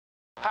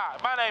Hi,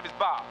 my name is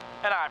Bob,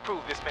 and I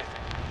approve this message.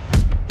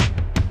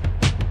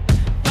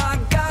 I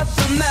got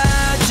the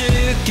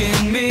magic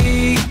in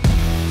me.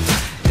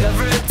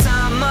 Every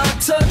time I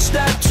touch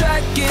that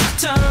track, it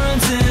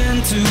turns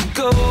into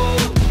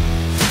gold.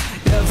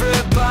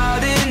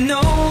 Everybody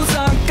knows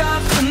I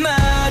got the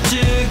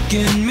magic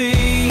in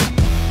me.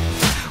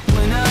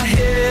 When I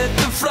hit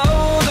the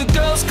floor, the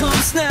girls come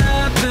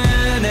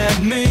snapping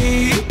at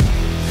me.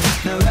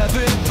 Now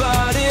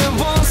everybody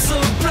wants a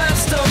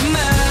blast of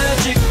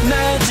magic,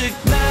 magic,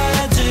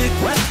 magic,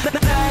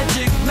 magic,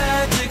 magic,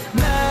 magic,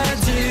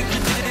 magic,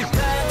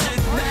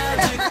 magic,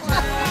 magic,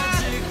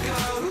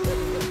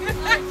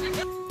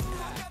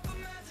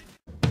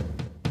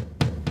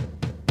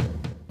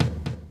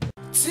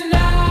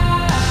 tonight.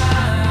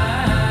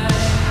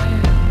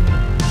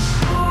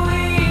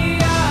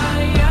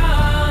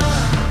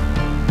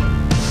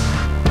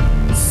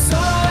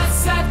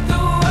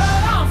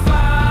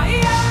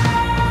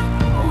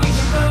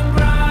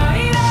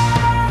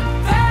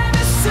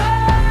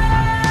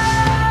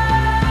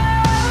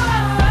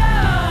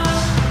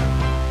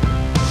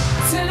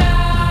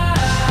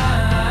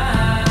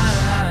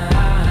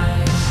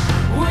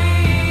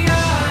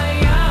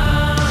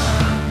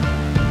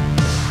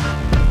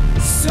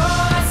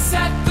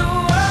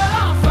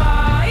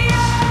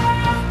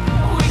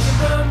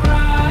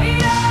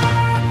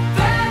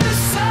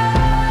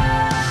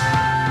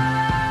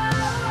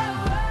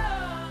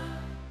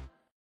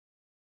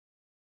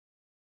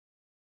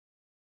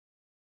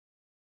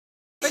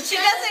 But she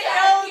doesn't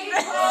know the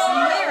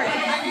lyrics.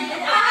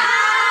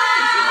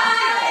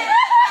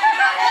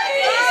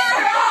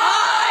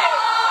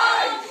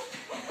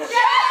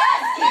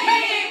 Just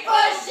keep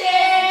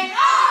pushing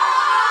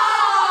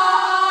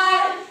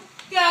on,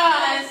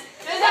 'cause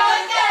there's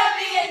always gonna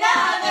be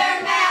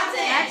another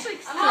mountain.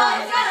 I'm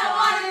always gonna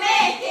want to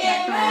make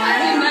it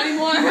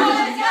move.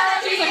 Always gonna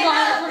be an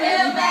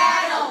uphill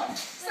battle.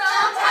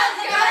 Sometimes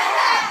you're gonna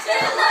have to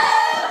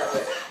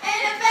lose.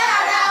 Ain't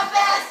about how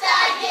fast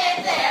I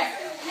get there.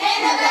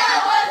 Ain't about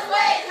what's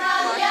waiting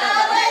on the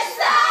other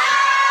side.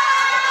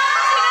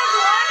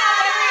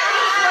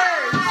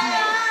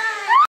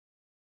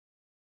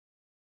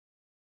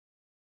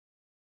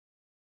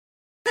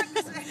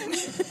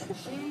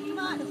 Come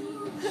on.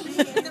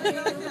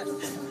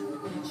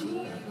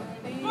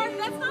 Mark,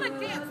 that's not a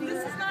dance.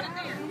 This is not a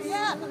dance.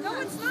 Yeah, no,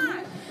 it's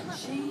not.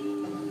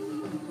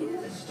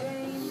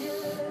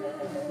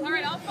 All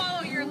right, I'll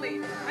follow your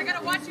lead. I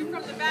gotta watch you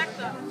from the back,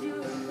 though.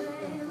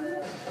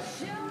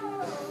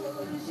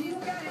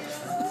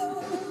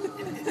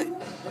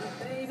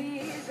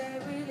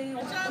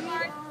 Good job,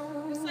 Mark.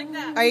 Just like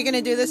that. Are you going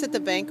to do this at the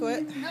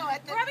banquet? No,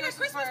 we're having a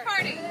Christmas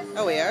party.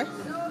 Oh, we are?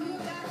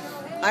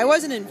 I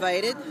wasn't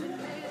invited. These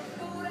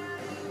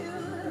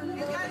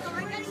guys are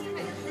right next to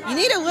me. You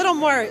need a little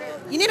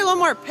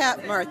more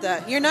pep,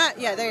 Martha. You're not,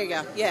 yeah, there you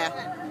go. Yeah.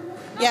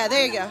 Yeah,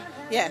 there you go.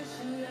 Yeah.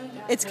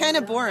 It's kind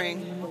of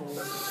boring.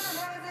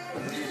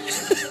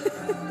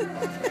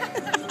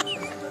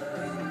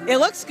 It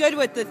looks good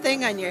with the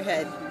thing on your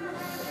head.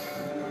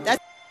 It's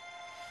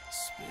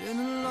been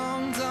a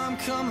long time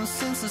coming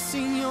since I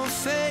seen your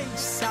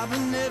face. I've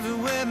been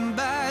everywhere and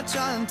back,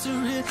 trying to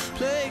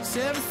replace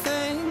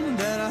everything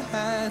that I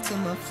had till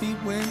my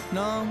feet went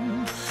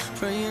numb.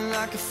 Praying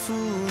like a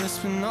fool, it's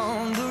been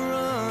on the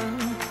run.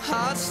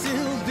 Heart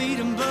still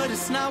beating, but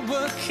it's not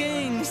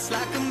working. It's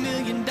like $1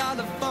 million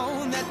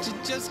phone that you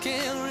just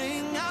can't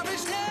ring.